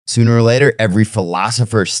Sooner or later, every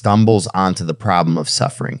philosopher stumbles onto the problem of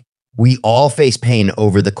suffering. We all face pain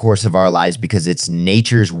over the course of our lives because it's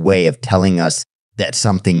nature's way of telling us that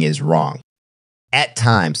something is wrong. At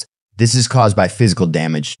times, this is caused by physical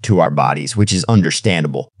damage to our bodies, which is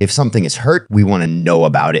understandable. If something is hurt, we want to know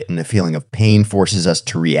about it, and the feeling of pain forces us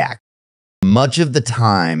to react. Much of the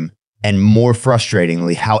time, and more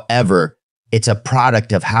frustratingly, however, it's a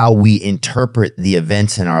product of how we interpret the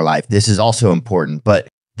events in our life. This is also important, but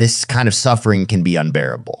this kind of suffering can be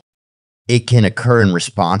unbearable. It can occur in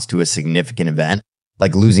response to a significant event,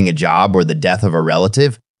 like losing a job or the death of a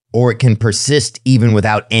relative, or it can persist even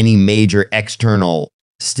without any major external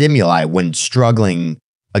stimuli when struggling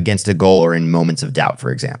against a goal or in moments of doubt,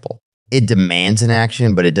 for example. It demands an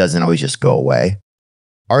action, but it doesn't always just go away.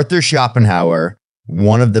 Arthur Schopenhauer,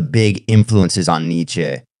 one of the big influences on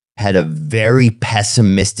Nietzsche, had a very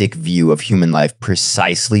pessimistic view of human life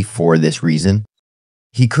precisely for this reason.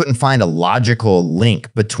 He couldn't find a logical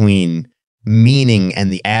link between meaning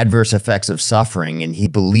and the adverse effects of suffering, and he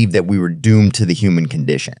believed that we were doomed to the human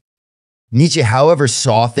condition. Nietzsche, however,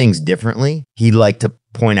 saw things differently. He liked to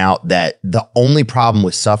point out that the only problem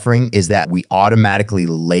with suffering is that we automatically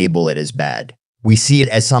label it as bad. We see it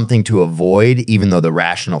as something to avoid, even though the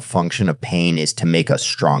rational function of pain is to make us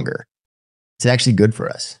stronger. It's actually good for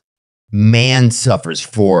us. Man suffers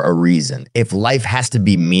for a reason. If life has to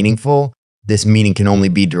be meaningful, this meaning can only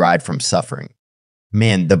be derived from suffering.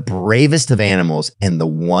 Man, the bravest of animals and the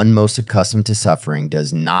one most accustomed to suffering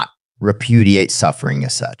does not repudiate suffering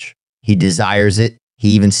as such. He desires it. He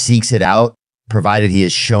even seeks it out, provided he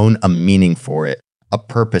is shown a meaning for it, a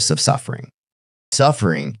purpose of suffering.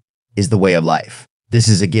 Suffering is the way of life. This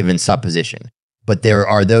is a given supposition. But there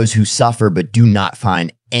are those who suffer but do not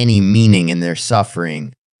find any meaning in their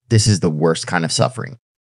suffering. This is the worst kind of suffering.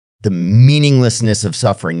 The meaninglessness of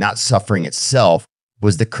suffering, not suffering itself,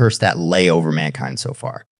 was the curse that lay over mankind so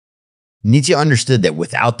far. Nietzsche understood that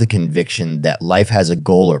without the conviction that life has a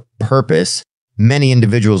goal or purpose, many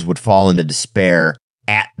individuals would fall into despair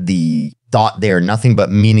at the thought they are nothing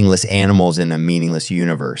but meaningless animals in a meaningless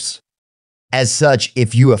universe. As such,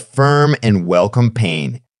 if you affirm and welcome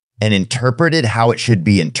pain and interpret it how it should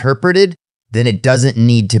be interpreted, then it doesn't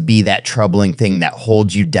need to be that troubling thing that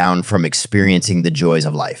holds you down from experiencing the joys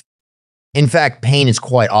of life. In fact, pain is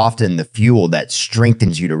quite often the fuel that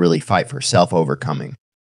strengthens you to really fight for self-overcoming.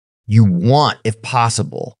 You want, if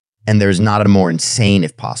possible, and there's not a more insane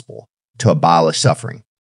if possible, to abolish suffering.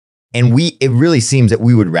 And it really seems that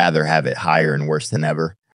we would rather have it higher and worse than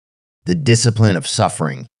ever. The discipline of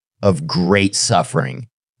suffering, of great suffering.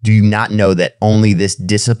 Do you not know that only this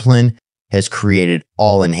discipline has created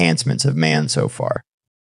all enhancements of man so far?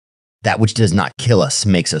 That which does not kill us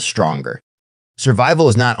makes us stronger. Survival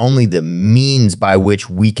is not only the means by which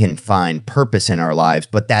we can find purpose in our lives,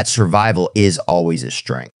 but that survival is always a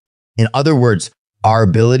strength. In other words, our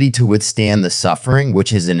ability to withstand the suffering,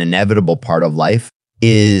 which is an inevitable part of life,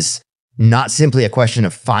 is not simply a question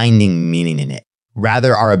of finding meaning in it.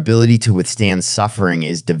 Rather, our ability to withstand suffering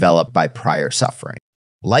is developed by prior suffering.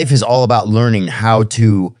 Life is all about learning how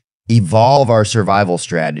to evolve our survival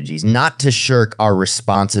strategies, not to shirk our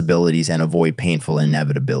responsibilities and avoid painful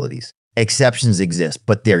inevitabilities. Exceptions exist,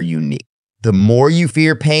 but they're unique. The more you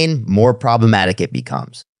fear pain, more problematic it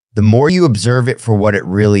becomes. The more you observe it for what it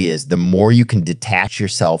really is, the more you can detach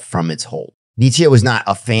yourself from its hold. Nietzsche was not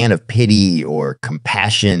a fan of pity or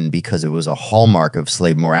compassion because it was a hallmark of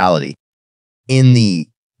slave morality. In the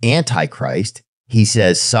Antichrist, he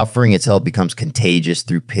says suffering itself becomes contagious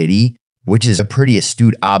through pity, which is a pretty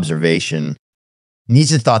astute observation.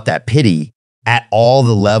 Nietzsche thought that pity, at all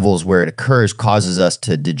the levels where it occurs, causes us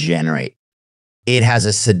to degenerate. It has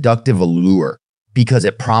a seductive allure because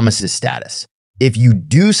it promises status. If you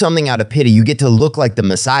do something out of pity, you get to look like the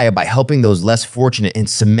Messiah by helping those less fortunate and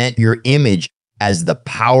cement your image as the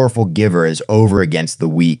powerful giver as over against the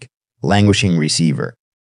weak, languishing receiver.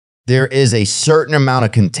 There is a certain amount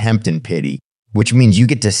of contempt in pity, which means you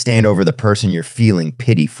get to stand over the person you're feeling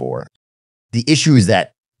pity for. The issue is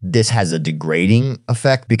that this has a degrading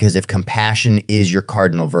effect because if compassion is your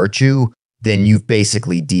cardinal virtue, then you've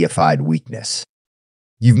basically deified weakness.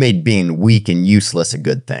 You've made being weak and useless a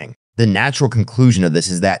good thing. The natural conclusion of this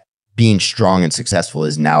is that being strong and successful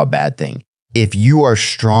is now a bad thing. If you are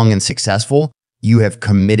strong and successful, you have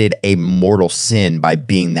committed a mortal sin by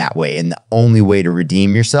being that way, and the only way to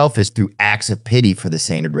redeem yourself is through acts of pity for the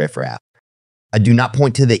sainted riffraff. I do not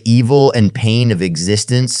point to the evil and pain of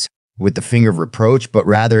existence with the finger of reproach, but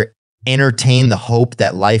rather entertain the hope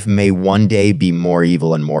that life may one day be more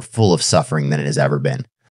evil and more full of suffering than it has ever been.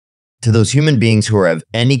 To those human beings who are of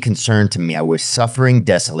any concern to me, I wish suffering,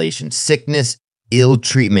 desolation, sickness, ill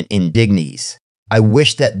treatment, indignities. I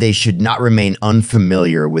wish that they should not remain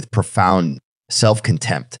unfamiliar with profound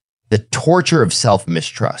self-contempt, the torture of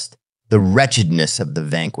self-mistrust, the wretchedness of the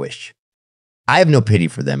vanquished. I have no pity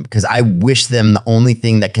for them because I wish them the only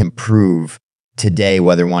thing that can prove today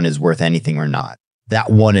whether one is worth anything or not. That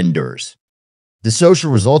one endures. The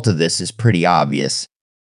social result of this is pretty obvious.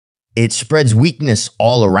 It spreads weakness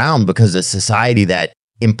all around because a society that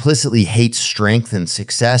implicitly hates strength and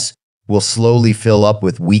success will slowly fill up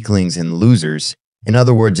with weaklings and losers. In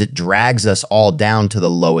other words, it drags us all down to the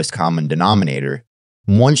lowest common denominator.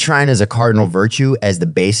 Once shrine as a cardinal virtue as the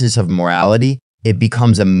basis of morality, it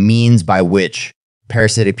becomes a means by which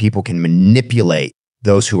parasitic people can manipulate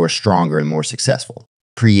those who are stronger and more successful.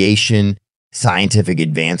 Creation, scientific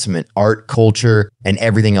advancement, art, culture, and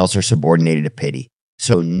everything else are subordinated to pity.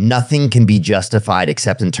 So nothing can be justified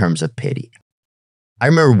except in terms of pity. I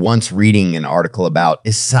remember once reading an article about,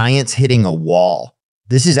 is science hitting a wall?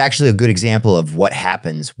 This is actually a good example of what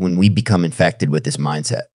happens when we become infected with this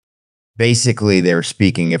mindset. Basically, they were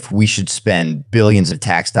speaking if we should spend billions of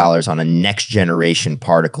tax dollars on a next generation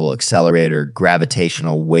particle accelerator,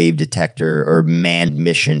 gravitational wave detector, or manned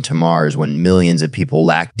mission to Mars when millions of people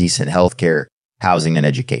lack decent healthcare, housing, and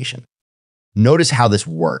education. Notice how this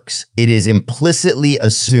works. It is implicitly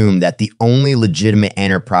assumed that the only legitimate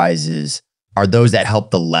enterprises are those that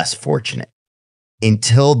help the less fortunate.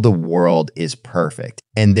 Until the world is perfect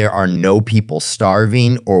and there are no people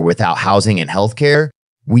starving or without housing and healthcare,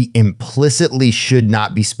 we implicitly should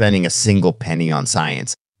not be spending a single penny on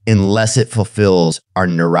science unless it fulfills our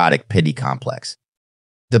neurotic pity complex.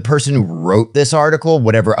 The person who wrote this article,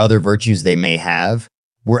 whatever other virtues they may have,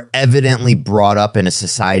 were evidently brought up in a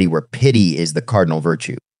society where pity is the cardinal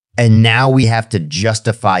virtue. And now we have to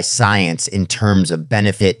justify science in terms of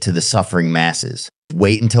benefit to the suffering masses.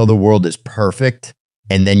 Wait until the world is perfect,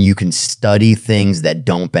 and then you can study things that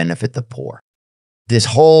don't benefit the poor. This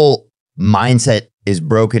whole mindset is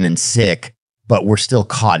broken and sick, but we're still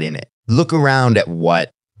caught in it. Look around at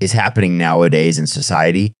what is happening nowadays in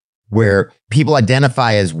society, where people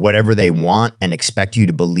identify as whatever they want and expect you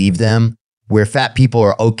to believe them, where fat people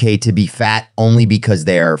are okay to be fat only because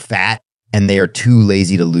they are fat and they are too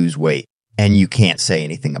lazy to lose weight, and you can't say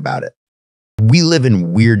anything about it. We live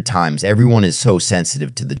in weird times. Everyone is so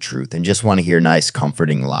sensitive to the truth and just want to hear nice,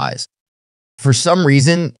 comforting lies. For some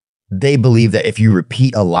reason, they believe that if you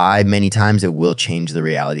repeat a lie many times, it will change the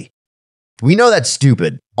reality. We know that's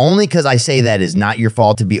stupid. Only because I say that is not your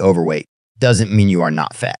fault to be overweight doesn't mean you are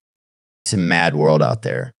not fat. It's a mad world out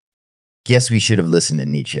there. Guess we should have listened to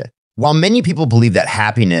Nietzsche. While many people believe that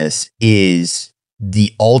happiness is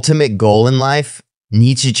the ultimate goal in life,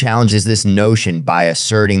 Nietzsche challenges this notion by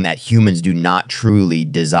asserting that humans do not truly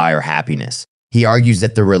desire happiness. He argues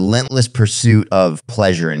that the relentless pursuit of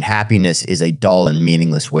pleasure and happiness is a dull and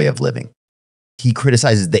meaningless way of living. He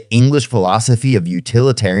criticizes the English philosophy of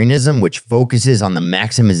utilitarianism, which focuses on the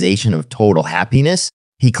maximization of total happiness.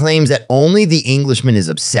 He claims that only the Englishman is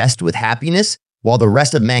obsessed with happiness, while the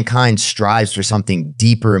rest of mankind strives for something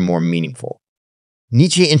deeper and more meaningful.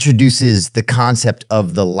 Nietzsche introduces the concept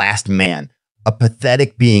of the last man, a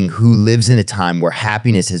pathetic being who lives in a time where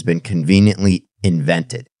happiness has been conveniently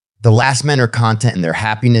invented. The last men are content in their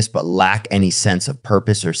happiness, but lack any sense of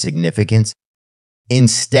purpose or significance.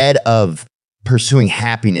 Instead of pursuing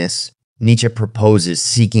happiness, Nietzsche proposes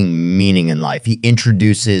seeking meaning in life. He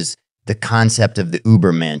introduces the concept of the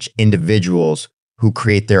Uperman, individuals who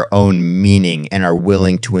create their own meaning and are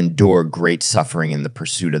willing to endure great suffering in the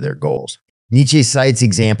pursuit of their goals. Nietzsche cites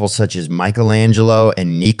examples such as Michelangelo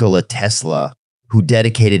and Nikola Tesla, who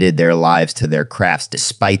dedicated their lives to their crafts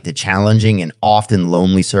despite the challenging and often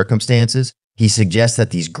lonely circumstances. He suggests that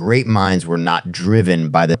these great minds were not driven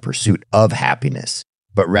by the pursuit of happiness,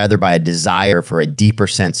 but rather by a desire for a deeper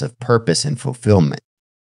sense of purpose and fulfillment.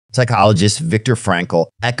 Psychologist Viktor Frankl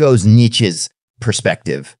echoes Nietzsche's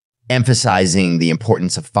perspective, emphasizing the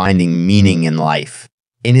importance of finding meaning in life.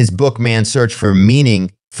 In his book, Man's Search for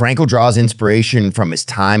Meaning, Frankl draws inspiration from his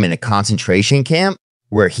time in a concentration camp,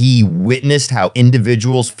 where he witnessed how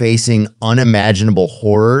individuals facing unimaginable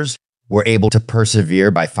horrors were able to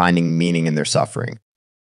persevere by finding meaning in their suffering.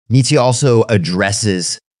 Nietzsche also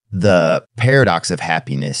addresses the paradox of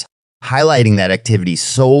happiness, highlighting that activities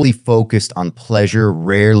solely focused on pleasure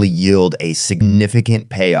rarely yield a significant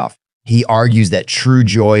payoff. He argues that true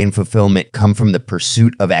joy and fulfillment come from the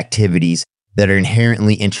pursuit of activities that are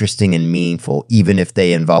inherently interesting and meaningful, even if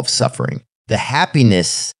they involve suffering. The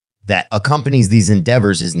happiness that accompanies these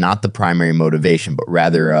endeavors is not the primary motivation, but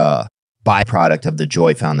rather a byproduct of the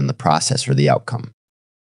joy found in the process or the outcome.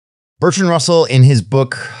 Bertrand Russell, in his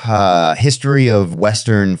book, History of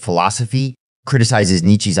Western Philosophy, criticizes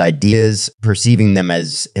Nietzsche's ideas, perceiving them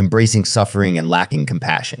as embracing suffering and lacking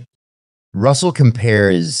compassion. Russell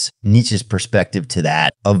compares Nietzsche's perspective to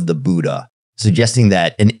that of the Buddha, suggesting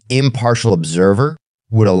that an impartial observer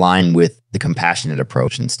would align with the compassionate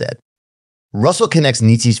approach instead. Russell connects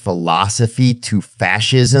Nietzsche's philosophy to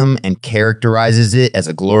fascism and characterizes it as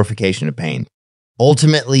a glorification of pain.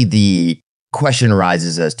 Ultimately, the question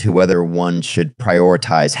arises as to whether one should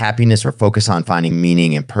prioritize happiness or focus on finding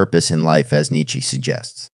meaning and purpose in life, as Nietzsche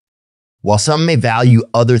suggests. While some may value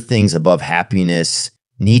other things above happiness,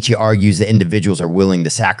 Nietzsche argues that individuals are willing to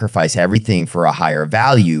sacrifice everything for a higher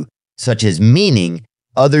value, such as meaning.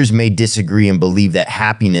 Others may disagree and believe that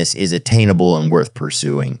happiness is attainable and worth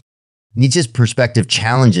pursuing. Nietzsche's perspective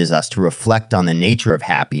challenges us to reflect on the nature of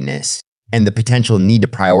happiness and the potential need to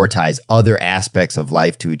prioritize other aspects of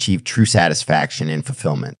life to achieve true satisfaction and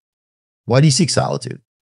fulfillment. Why do you seek solitude?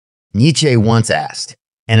 Nietzsche once asked,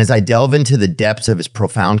 and as I delve into the depths of his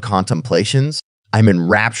profound contemplations, I'm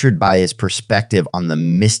enraptured by his perspective on the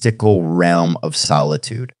mystical realm of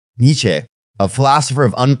solitude. Nietzsche, a philosopher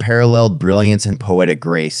of unparalleled brilliance and poetic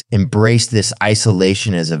grace, embraced this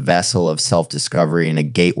isolation as a vessel of self-discovery and a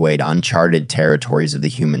gateway to uncharted territories of the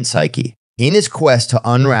human psyche. In his quest to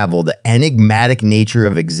unravel the enigmatic nature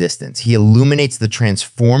of existence, he illuminates the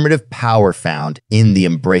transformative power found in the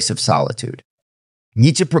embrace of solitude.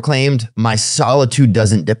 Nietzsche proclaimed, "My solitude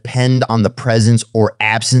doesn't depend on the presence or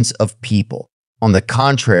absence of people. On the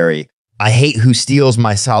contrary, I hate who steals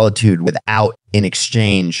my solitude without, in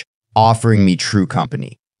exchange, offering me true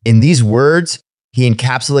company." In these words, he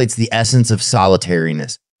encapsulates the essence of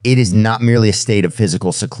solitariness. It is not merely a state of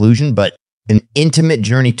physical seclusion, but an intimate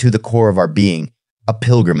journey to the core of our being, a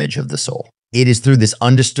pilgrimage of the soul. It is through this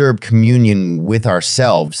undisturbed communion with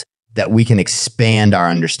ourselves that we can expand our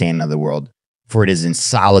understanding of the world, for it is in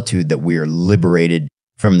solitude that we are liberated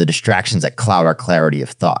from the distractions that cloud our clarity of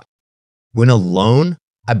thought. When alone,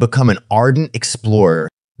 I become an ardent explorer,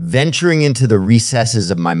 venturing into the recesses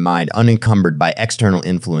of my mind unencumbered by external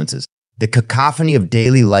influences. The cacophony of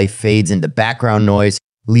daily life fades into background noise,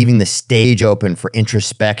 leaving the stage open for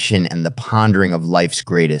introspection and the pondering of life's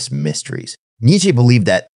greatest mysteries. Nietzsche believed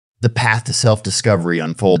that the path to self-discovery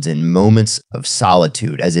unfolds in moments of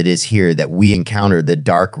solitude, as it is here that we encounter the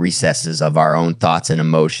dark recesses of our own thoughts and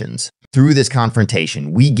emotions. Through this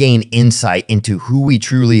confrontation, we gain insight into who we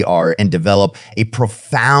truly are and develop a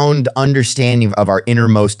profound understanding of our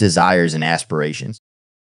innermost desires and aspirations.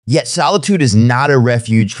 Yet solitude is not a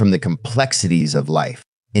refuge from the complexities of life.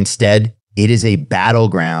 Instead, it is a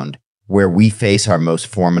battleground where we face our most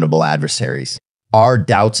formidable adversaries, our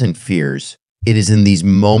doubts and fears. It is in these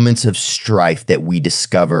moments of strife that we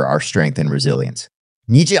discover our strength and resilience.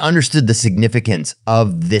 Nietzsche understood the significance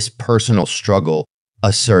of this personal struggle,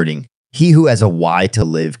 asserting, "He who has a why to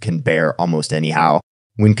live can bear almost anyhow."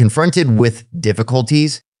 When confronted with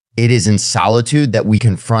difficulties, it is in solitude that we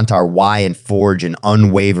confront our why and forge an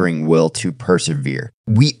unwavering will to persevere.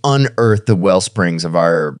 We unearth the wellsprings of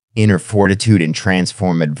our inner fortitude and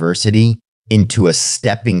transform adversity into a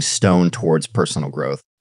stepping stone towards personal growth.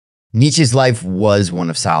 Nietzsche's life was one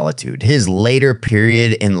of solitude. His later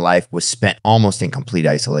period in life was spent almost in complete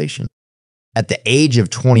isolation. At the age of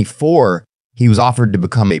 24, he was offered to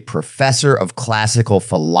become a professor of classical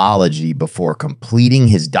philology before completing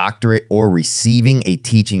his doctorate or receiving a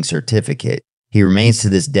teaching certificate. He remains to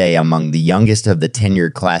this day among the youngest of the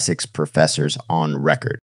tenured classics professors on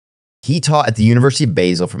record. He taught at the University of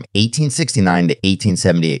Basel from 1869 to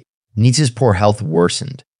 1878. Nietzsche's poor health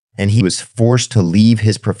worsened, and he was forced to leave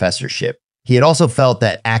his professorship. He had also felt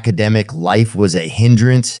that academic life was a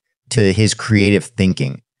hindrance to his creative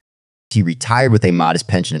thinking. He retired with a modest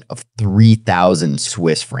pension of 3,000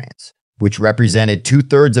 Swiss francs, which represented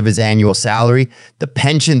 2/3 of his annual salary. The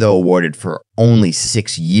pension, though awarded for only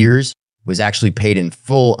 6 years, was actually paid in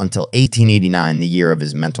full until 1889, the year of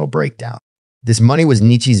his mental breakdown. This money was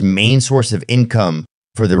Nietzsche's main source of income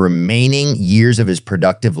for the remaining years of his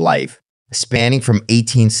productive life, spanning from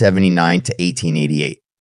 1879 to 1888.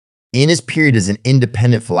 In his period as an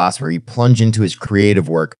independent philosopher, he plunged into his creative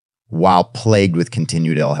work while plagued with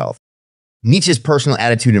continued ill health. Nietzsche's personal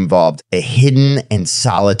attitude involved a hidden and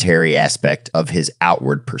solitary aspect of his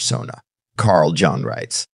outward persona. Carl Jung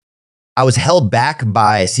writes, "I was held back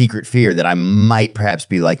by a secret fear that I might perhaps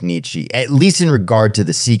be like Nietzsche, at least in regard to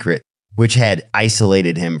the secret which had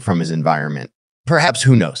isolated him from his environment. Perhaps,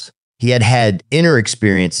 who knows? He had had inner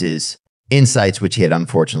experiences, insights which he had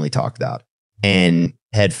unfortunately talked about, and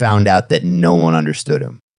had found out that no one understood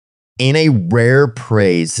him." In a rare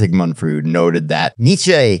praise, Sigmund Freud noted that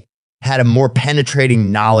Nietzsche had a more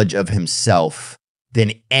penetrating knowledge of himself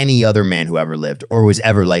than any other man who ever lived or was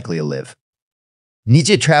ever likely to live.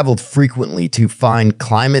 Nietzsche traveled frequently to find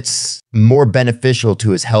climates more beneficial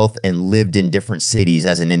to his health and lived in different cities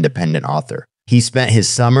as an independent author. He spent his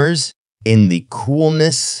summers in the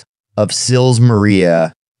coolness of Sils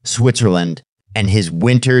Maria, Switzerland, and his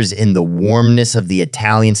winters in the warmness of the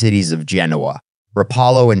Italian cities of Genoa,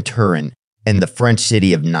 Rapallo, and Turin, and the French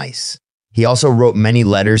city of Nice. He also wrote many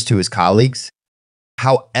letters to his colleagues.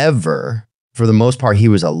 However, for the most part, he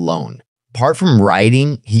was alone. Apart from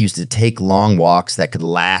writing, he used to take long walks that could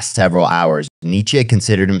last several hours. Nietzsche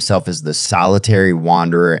considered himself as the solitary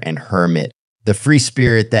wanderer and hermit, the free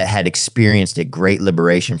spirit that had experienced a great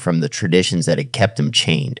liberation from the traditions that had kept him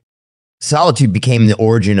chained. Solitude became the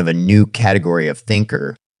origin of a new category of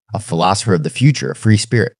thinker, a philosopher of the future, a free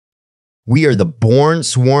spirit. We are the born,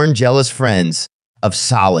 sworn, jealous friends of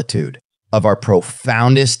solitude, of our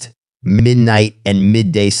profoundest midnight and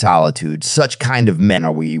midday solitude. Such kind of men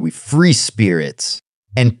are we free spirits.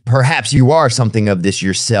 And perhaps you are something of this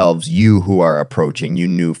yourselves, you who are approaching, you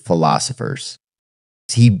new philosophers.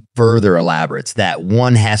 He further elaborates that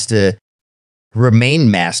one has to remain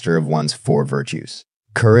master of one's four virtues: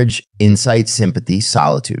 courage, insight, sympathy,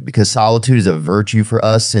 solitude. Because solitude is a virtue for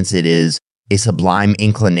us, since it is a sublime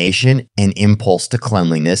inclination and impulse to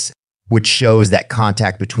cleanliness, which shows that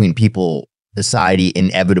contact between people, society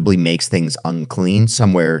inevitably makes things unclean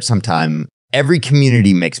sometime. Every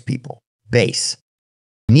community makes people base.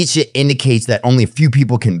 Nietzsche indicates that only a few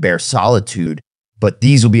people can bear solitude, but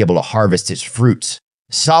these will be able to harvest its fruits.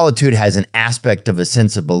 Solitude has an aspect of a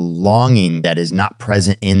sense of belonging that is not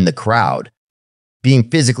present in the crowd. Being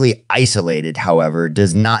physically isolated, however,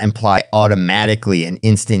 does not imply automatically and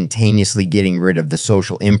instantaneously getting rid of the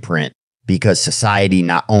social imprint, because society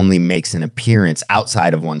not only makes an appearance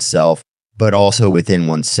outside of oneself, but also within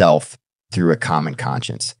oneself through a common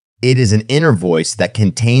conscience. It is an inner voice that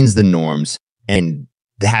contains the norms and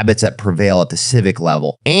the habits that prevail at the civic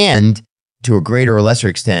level, and to a greater or lesser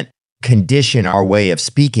extent, condition our way of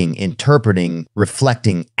speaking, interpreting,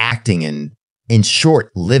 reflecting, acting, and, in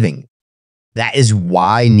short, living. That is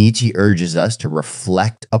why Nietzsche urges us to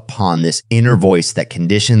reflect upon this inner voice that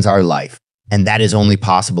conditions our life, and that is only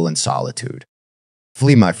possible in solitude.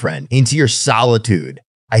 Flee, my friend, into your solitude.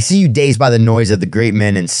 I see you dazed by the noise of the great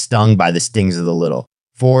men and stung by the stings of the little.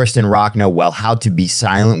 Forest and rock know well how to be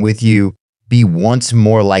silent with you. Be once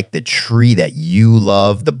more like the tree that you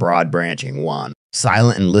love, the broad branching one.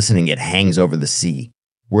 Silent and listening, it hangs over the sea.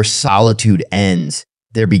 Where solitude ends,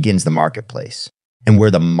 there begins the marketplace. And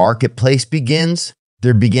where the marketplace begins,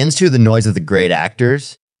 there begins too the noise of the great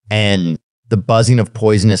actors and the buzzing of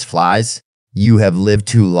poisonous flies. You have lived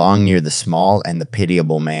too long near the small and the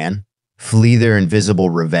pitiable man. Flee their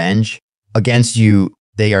invisible revenge. Against you,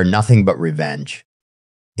 they are nothing but revenge.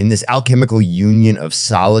 In this alchemical union of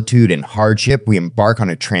solitude and hardship, we embark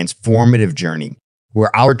on a transformative journey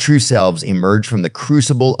where our true selves emerge from the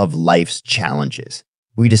crucible of life's challenges.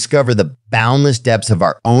 We discover the boundless depths of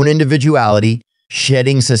our own individuality,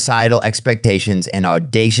 shedding societal expectations and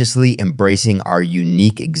audaciously embracing our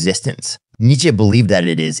unique existence. Nietzsche believed that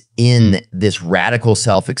it is in this radical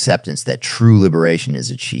self-acceptance that true liberation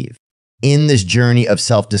is achieved. In this journey of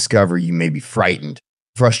self-discovery, you may be frightened,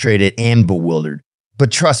 frustrated, and bewildered.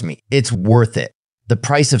 But trust me, it's worth it. The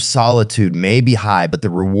price of solitude may be high, but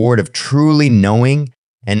the reward of truly knowing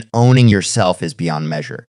and owning yourself is beyond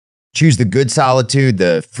measure. Choose the good solitude,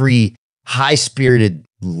 the free, high-spirited,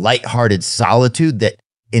 light-hearted solitude that,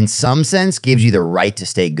 in some sense, gives you the right to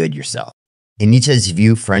stay good yourself. In Nietzsche's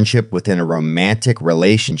view, friendship within a romantic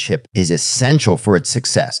relationship is essential for its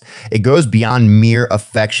success. It goes beyond mere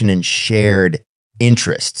affection and shared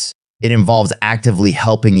interests. It involves actively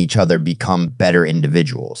helping each other become better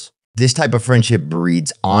individuals. This type of friendship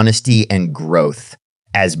breeds honesty and growth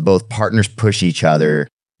as both partners push each other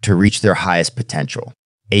to reach their highest potential.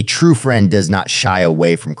 A true friend does not shy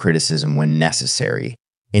away from criticism when necessary.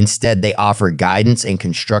 Instead, they offer guidance and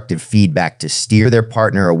constructive feedback to steer their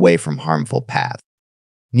partner away from harmful paths.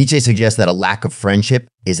 Nietzsche suggests that a lack of friendship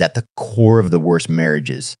is at the core of the worst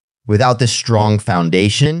marriages. Without this strong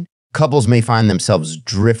foundation, couples may find themselves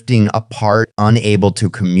drifting apart, unable to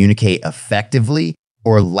communicate effectively,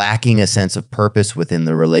 or lacking a sense of purpose within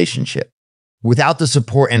the relationship. Without the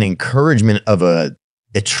support and encouragement of a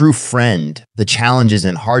true friend, the challenges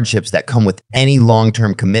and hardships that come with any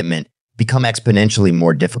long-term commitment become exponentially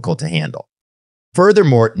more difficult to handle.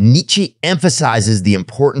 Furthermore, Nietzsche emphasizes the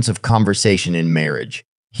importance of conversation in marriage.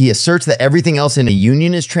 He asserts that everything else in a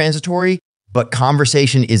union is transitory, but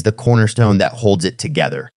conversation is the cornerstone that holds it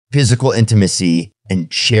together. Physical intimacy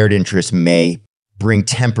and shared interests may bring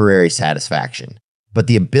temporary satisfaction, But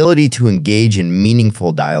the ability to engage in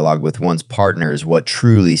meaningful dialogue with one's partner is what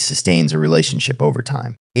truly sustains a relationship over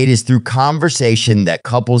time. It is through conversation that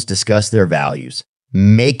couples discuss their values,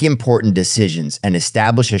 make important decisions, and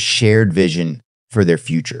establish a shared vision for their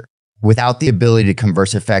future. Without the ability to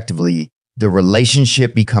converse effectively, the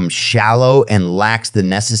relationship becomes shallow and lacks the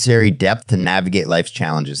necessary depth to navigate life's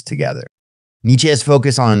challenges together. Nietzsche has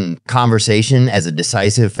focused on conversation as a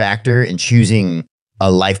decisive factor in choosing a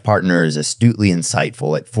life partner is astutely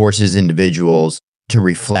insightful. It forces individuals to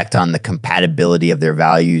reflect on the compatibility of their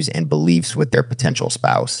values and beliefs with their potential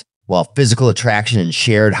spouse. While physical attraction and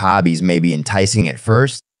shared hobbies may be enticing at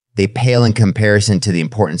first, they pale in comparison to the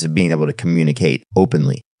importance of being able to communicate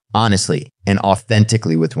openly, honestly, and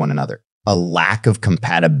authentically with one another. A lack of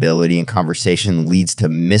compatibility in conversation leads to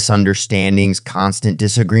misunderstandings, constant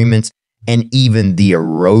disagreements, and even the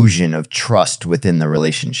erosion of trust within the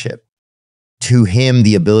relationship. To him,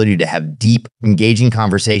 the ability to have deep, engaging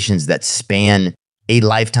conversations that span a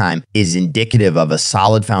lifetime is indicative of a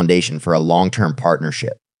solid foundation for a long-term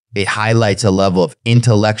partnership. It highlights a level of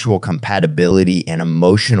intellectual compatibility and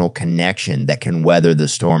emotional connection that can weather the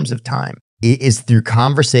storms of time. It is through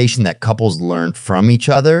conversation that couples learn from each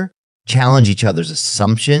other, challenge each other's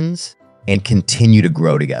assumptions, and continue to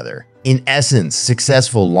grow together. In essence,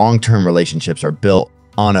 successful long-term relationships are built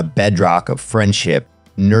on a bedrock of friendship,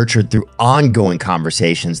 nurtured through ongoing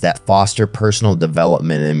conversations that foster personal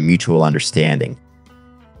development and mutual understanding.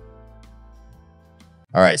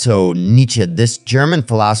 All right, so Nietzsche, this German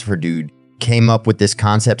philosopher dude, came up with this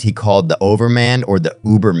concept he called the Overman or the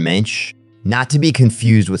Ubermensch, not to be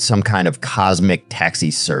confused with some kind of cosmic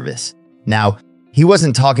taxi service. Now, he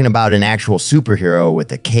wasn't talking about an actual superhero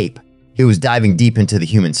with a cape. He was diving deep into the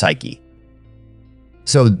human psyche.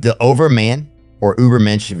 So the Overman, or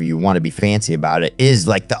Ubermensch if you want to be fancy about it, is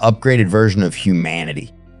like the upgraded version of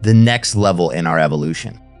humanity, the next level in our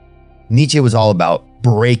evolution. Nietzsche was all about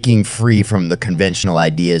breaking free from the conventional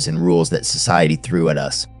ideas and rules that society threw at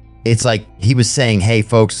us. It's like he was saying, hey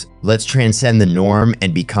folks, let's transcend the norm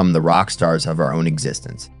and become the rock stars of our own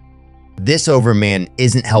existence. This Overman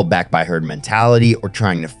isn't held back by herd mentality or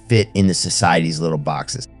trying to fit into society's little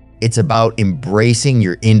boxes. It's about embracing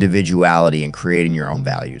your individuality and creating your own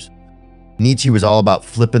values. Nietzsche was all about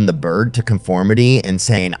flipping the bird to conformity and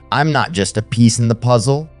saying, I'm not just a piece in the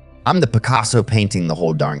puzzle, I'm the Picasso painting the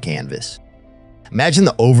whole darn canvas. Imagine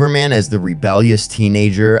the Overman as the rebellious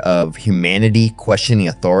teenager of humanity, questioning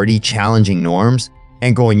authority, challenging norms,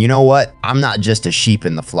 and going, you know what? I'm not just a sheep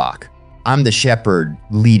in the flock. I'm the shepherd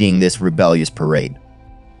leading this rebellious parade.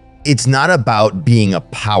 It's not about being a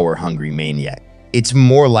power-hungry maniac. It's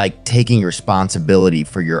more like taking responsibility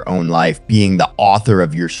for your own life, being the author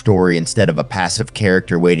of your story instead of a passive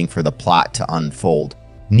character waiting for the plot to unfold.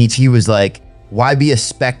 Nietzsche was like, why be a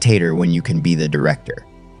spectator when you can be the director?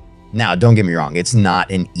 Now, don't get me wrong, it's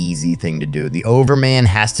not an easy thing to do. The Overman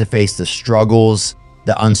has to face the struggles,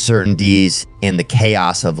 the uncertainties, and the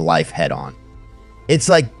chaos of life head on. It's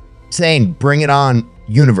like saying, bring it on,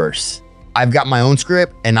 universe. I've got my own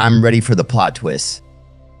script and I'm ready for the plot twists.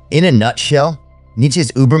 In a nutshell,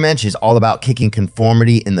 Nietzsche's Ubermensch is all about kicking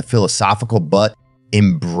conformity in the philosophical butt,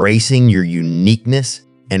 embracing your uniqueness,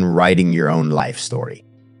 and writing your own life story.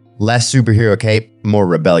 Less superhero cape, more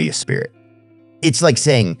rebellious spirit. It's like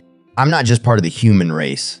saying, I'm not just part of the human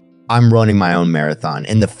race, I'm running my own marathon,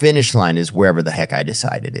 and the finish line is wherever the heck I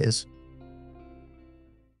decide it is.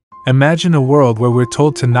 Imagine a world where we're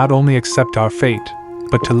told to not only accept our fate,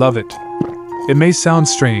 but to love it. It may sound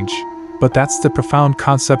strange, but that's the profound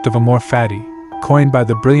concept of Amor Fati, coined by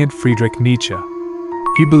the brilliant Friedrich Nietzsche.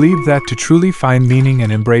 He believed that to truly find meaning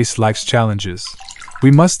and embrace life's challenges,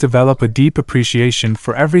 we must develop a deep appreciation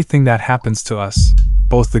for everything that happens to us,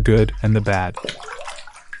 both the good and the bad.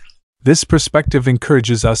 This perspective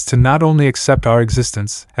encourages us to not only accept our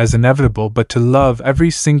existence as inevitable but to love every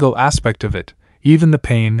single aspect of it, even the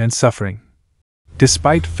pain and suffering.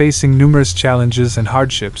 Despite facing numerous challenges and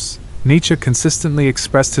hardships, Nietzsche consistently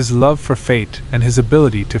expressed his love for fate and his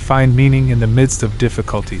ability to find meaning in the midst of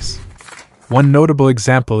difficulties. One notable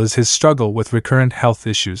example is his struggle with recurrent health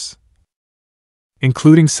issues,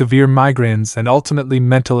 including severe migraines and ultimately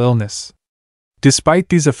mental illness. Despite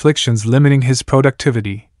these afflictions limiting his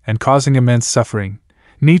productivity and causing immense suffering,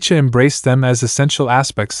 Nietzsche embraced them as essential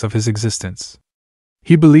aspects of his existence.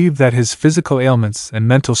 He believed that his physical ailments and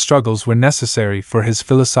mental struggles were necessary for his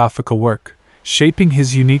philosophical work, shaping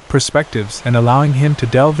his unique perspectives and allowing him to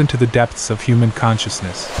delve into the depths of human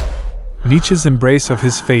consciousness. Nietzsche's embrace of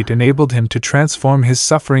his fate enabled him to transform his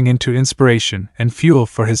suffering into inspiration and fuel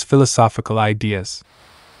for his philosophical ideas.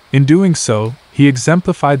 In doing so, he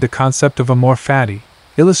exemplified the concept of Amor Fati,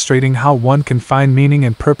 illustrating how one can find meaning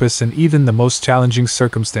and purpose in even the most challenging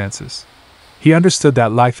circumstances. He understood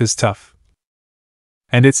that life is tough,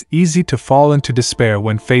 and it's easy to fall into despair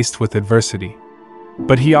when faced with adversity.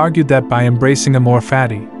 But he argued that by embracing Amor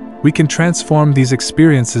Fati, we can transform these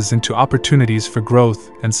experiences into opportunities for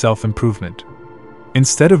growth and self-improvement.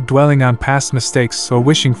 Instead of dwelling on past mistakes or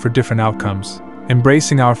wishing for different outcomes,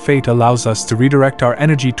 embracing our fate allows us to redirect our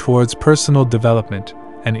energy towards personal development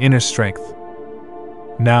and inner strength.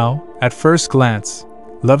 Now, at first glance,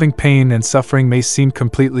 loving pain and suffering may seem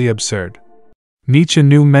completely absurd. Nietzsche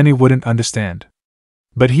knew many wouldn't understand.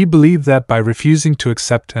 But he believed that by refusing to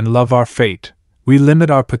accept and love our fate, we limit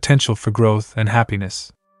our potential for growth and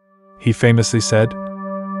happiness. He famously said,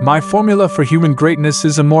 "My formula for human greatness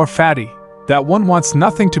is Amor Fati, that one wants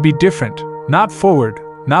nothing to be different, not forward,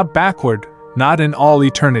 not backward, not in all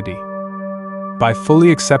eternity." By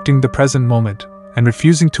fully accepting the present moment and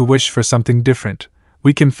refusing to wish for something different,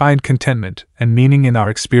 we can find contentment and meaning in our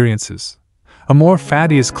experiences. Amor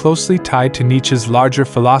Fati is closely tied to Nietzsche's larger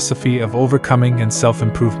philosophy of overcoming and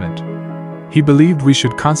self-improvement. He believed we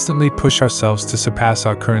should constantly push ourselves to surpass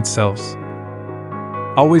our current selves,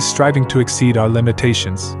 always striving to exceed our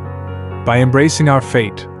limitations. By embracing our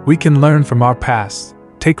fate, we can learn from our past,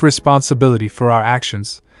 take responsibility for our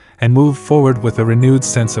actions, and move forward with a renewed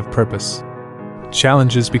sense of purpose.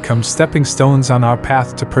 Challenges become stepping stones on our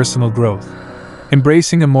path to personal growth.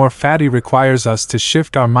 Embracing Amor Fati requires us to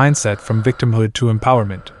shift our mindset from victimhood to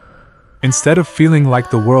empowerment. Instead of feeling like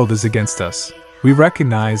the world is against us, we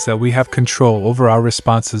recognize that we have control over our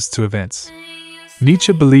responses to events.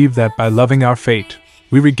 Nietzsche believed that by loving our fate,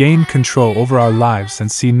 we regain control over our lives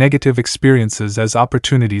and see negative experiences as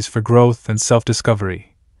opportunities for growth and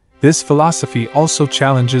self-discovery. This philosophy also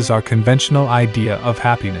challenges our conventional idea of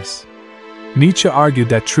happiness. Nietzsche argued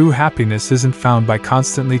that true happiness isn't found by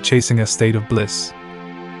constantly chasing a state of bliss,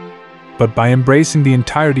 but by embracing the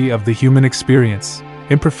entirety of the human experience,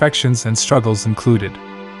 imperfections and struggles included.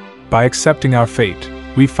 By accepting our fate,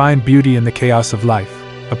 we find beauty in the chaos of life,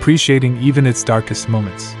 appreciating even its darkest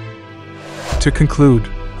moments. To conclude,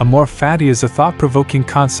 Amor Fati is a thought-provoking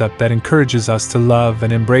concept that encourages us to love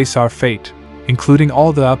and embrace our fate, including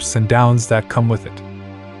all the ups and downs that come with it.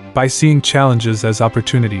 By seeing challenges as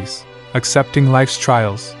opportunities, accepting life's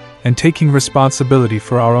trials, and taking responsibility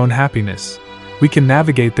for our own happiness, we can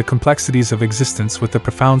navigate the complexities of existence with a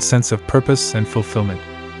profound sense of purpose and fulfillment.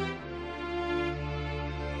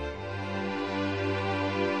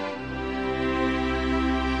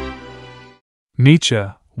 Nietzsche,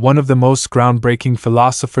 one of the most groundbreaking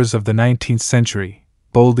philosophers of the 19th century,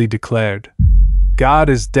 boldly declared, "God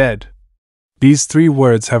is dead." These three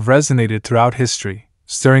words have resonated throughout history,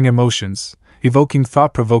 stirring emotions, evoking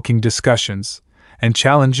thought-provoking discussions, and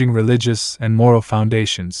challenging religious and moral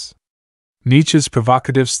foundations. Nietzsche's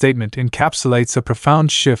provocative statement encapsulates a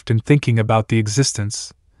profound shift in thinking about the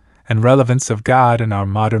existence and relevance of God in our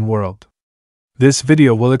modern world. This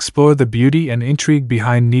video will explore the beauty and intrigue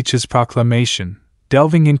behind Nietzsche's proclamation,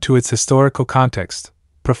 delving into its historical context,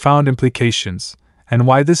 profound implications, and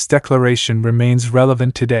why this declaration remains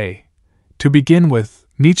relevant today. To begin with,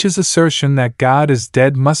 Nietzsche's assertion that God is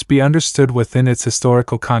dead must be understood within its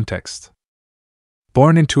historical context.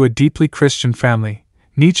 Born into a deeply Christian family,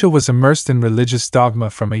 Nietzsche was immersed in religious dogma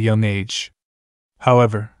from a young age.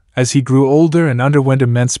 However, as he grew older and underwent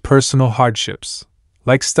immense personal hardships,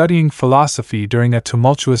 like studying philosophy during a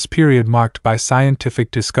tumultuous period marked by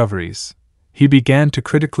scientific discoveries, he began to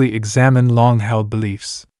critically examine long-held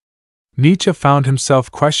beliefs. Nietzsche found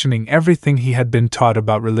himself questioning everything he had been taught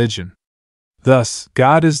about religion. Thus,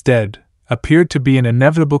 God is dead appeared to be an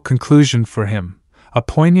inevitable conclusion for him, a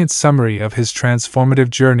poignant summary of his transformative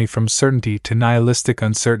journey from certainty to nihilistic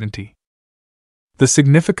uncertainty. The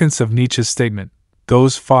significance of Nietzsche's statement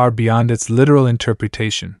goes far beyond its literal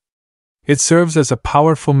interpretation. It serves as a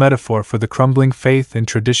powerful metaphor for the crumbling faith in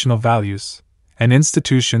traditional values and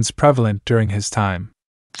institutions prevalent during his time.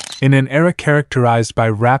 In an era characterized by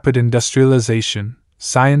rapid industrialization,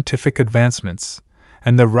 scientific advancements,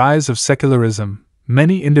 and the rise of secularism,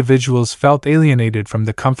 many individuals felt alienated from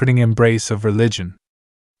the comforting embrace of religion.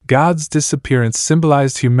 God's disappearance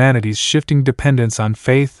symbolized humanity's shifting dependence on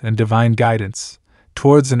faith and divine guidance,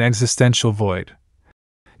 towards an existential void.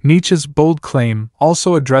 Nietzsche's bold claim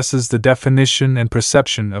also addresses the definition and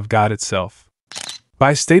perception of God itself.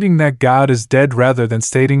 By stating that God is dead rather than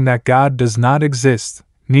stating that God does not exist,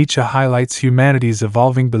 Nietzsche highlights humanity's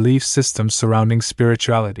evolving belief systems surrounding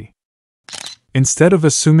spirituality. Instead of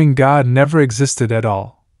assuming God never existed at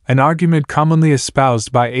all, an argument commonly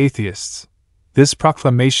espoused by atheists, this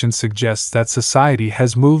proclamation suggests that society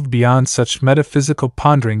has moved beyond such metaphysical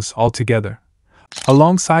ponderings altogether,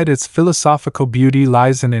 Alongside its philosophical beauty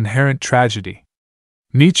lies an inherent tragedy.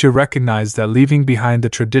 Nietzsche recognized that leaving behind the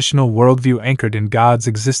traditional worldview anchored in God's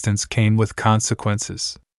existence came with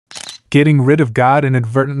consequences. Getting rid of God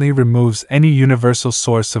inadvertently removes any universal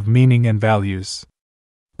source of meaning and values.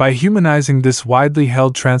 By humanizing this widely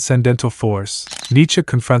held transcendental force, Nietzsche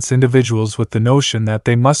confronts individuals with the notion that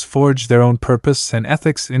they must forge their own purpose and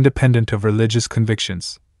ethics independent of religious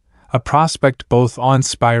convictions, a prospect both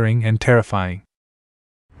awe-inspiring and terrifying.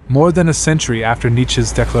 More than a century after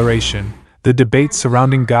Nietzsche's declaration, the debate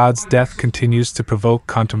surrounding God's death continues to provoke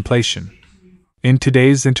contemplation. In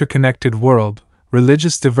today's interconnected world,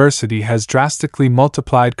 religious diversity has drastically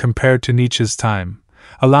multiplied compared to Nietzsche's time,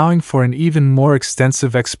 allowing for an even more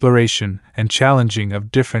extensive exploration and challenging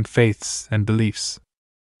of different faiths and beliefs.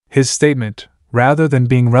 His statement, rather than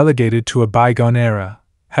being relegated to a bygone era,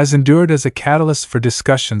 has endured as a catalyst for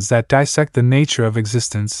discussions that dissect the nature of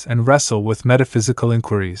existence and wrestle with metaphysical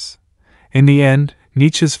inquiries. In the end,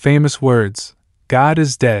 Nietzsche's famous words, "God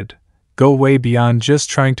is dead," go way beyond just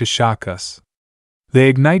trying to shock us. They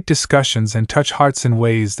ignite discussions and touch hearts in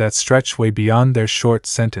ways that stretch way beyond their short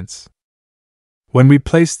sentence. When we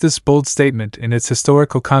place this bold statement in its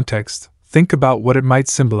historical context, think about what it might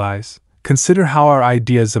symbolize, consider how our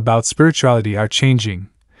ideas about spirituality are changing,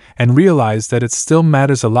 and realize that it still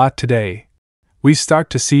matters a lot today. We start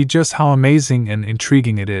to see just how amazing and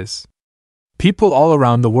intriguing it is. People all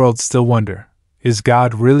around the world still wonder, is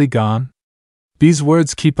God really gone? These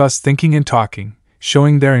words keep us thinking and talking,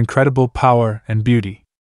 showing their incredible power and beauty.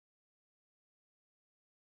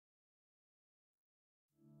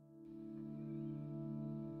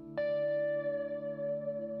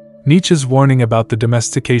 Nietzsche's warning about the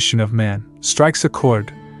domestication of man strikes a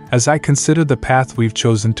chord as I consider the path we've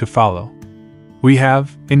chosen to follow. We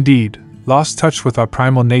have, indeed, lost touch with our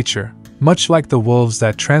primal nature, much like the wolves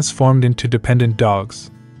that transformed into dependent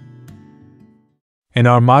dogs. In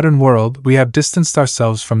our modern world, we have distanced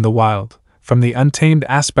ourselves from the wild, from the untamed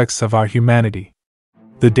aspects of our humanity.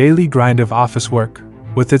 The daily grind of office work,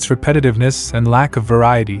 with its repetitiveness and lack of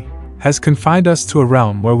variety, has confined us to a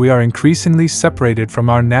realm where we are increasingly separated from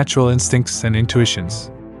our natural instincts and intuitions.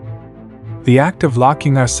 The act of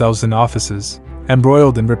locking ourselves in offices,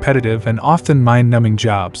 embroiled in repetitive and often mind-numbing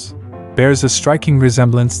jobs, bears a striking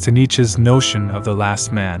resemblance to Nietzsche's notion of the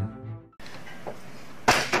last man.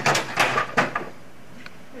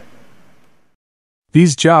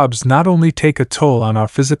 These jobs not only take a toll on our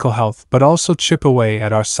physical health but also chip away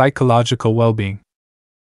at our psychological well-being.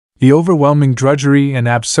 The overwhelming drudgery and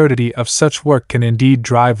absurdity of such work can indeed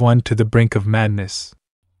drive one to the brink of madness.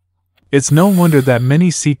 It's no wonder that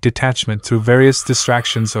many seek detachment through various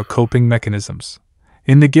distractions or coping mechanisms.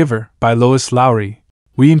 In The Giver, by Lois Lowry,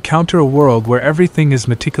 we encounter a world where everything is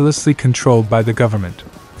meticulously controlled by the government,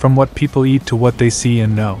 from what people eat to what they see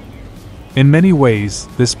and know. In many ways,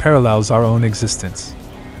 this parallels our own existence.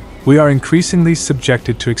 We are increasingly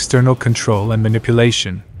subjected to external control and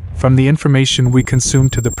manipulation, from the information we consume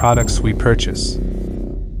to the products we purchase.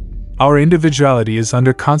 Our individuality is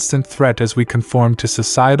under constant threat as we conform to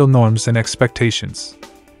societal norms and expectations.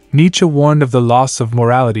 Nietzsche warned of the loss of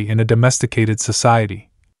morality in a domesticated society.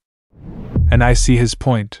 And I see his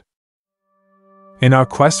point. In our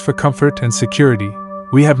quest for comfort and security,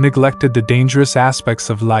 we have neglected the dangerous aspects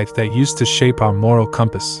of life that used to shape our moral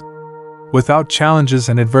compass. Without challenges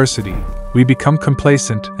and adversity, we become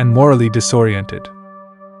complacent and morally disoriented.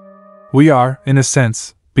 We are, in a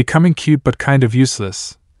sense, becoming cute but kind of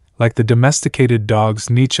useless, like the domesticated dogs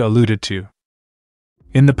Nietzsche alluded to.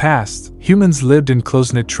 In the past, humans lived in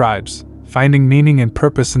close-knit tribes, finding meaning and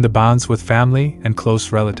purpose in the bonds with family and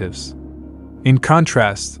close relatives. In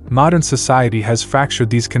contrast, modern society has fractured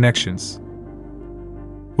these connections.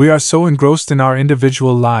 We are so engrossed in our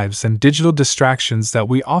individual lives and digital distractions that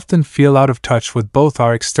we often feel out of touch with both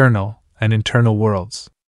our external and internal worlds.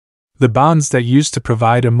 The bonds that used to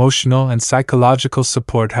provide emotional and psychological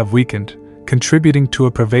support have weakened, contributing to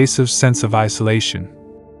a pervasive sense of isolation.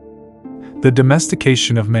 The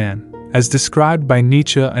domestication of man, as described by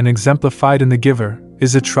Nietzsche and exemplified in The Giver,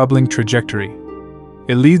 is a troubling trajectory.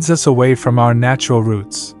 It leads us away from our natural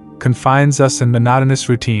roots, confines us in monotonous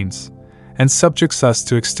routines, and subjects us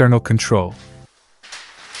to external control.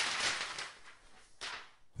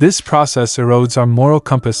 This process erodes our moral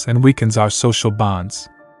compass and weakens our social bonds.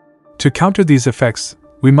 To counter these effects,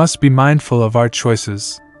 we must be mindful of our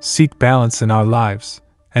choices, seek balance in our lives,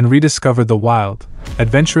 and rediscover the wild,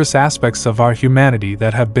 adventurous aspects of our humanity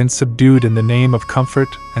that have been subdued in the name of comfort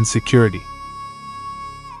and security.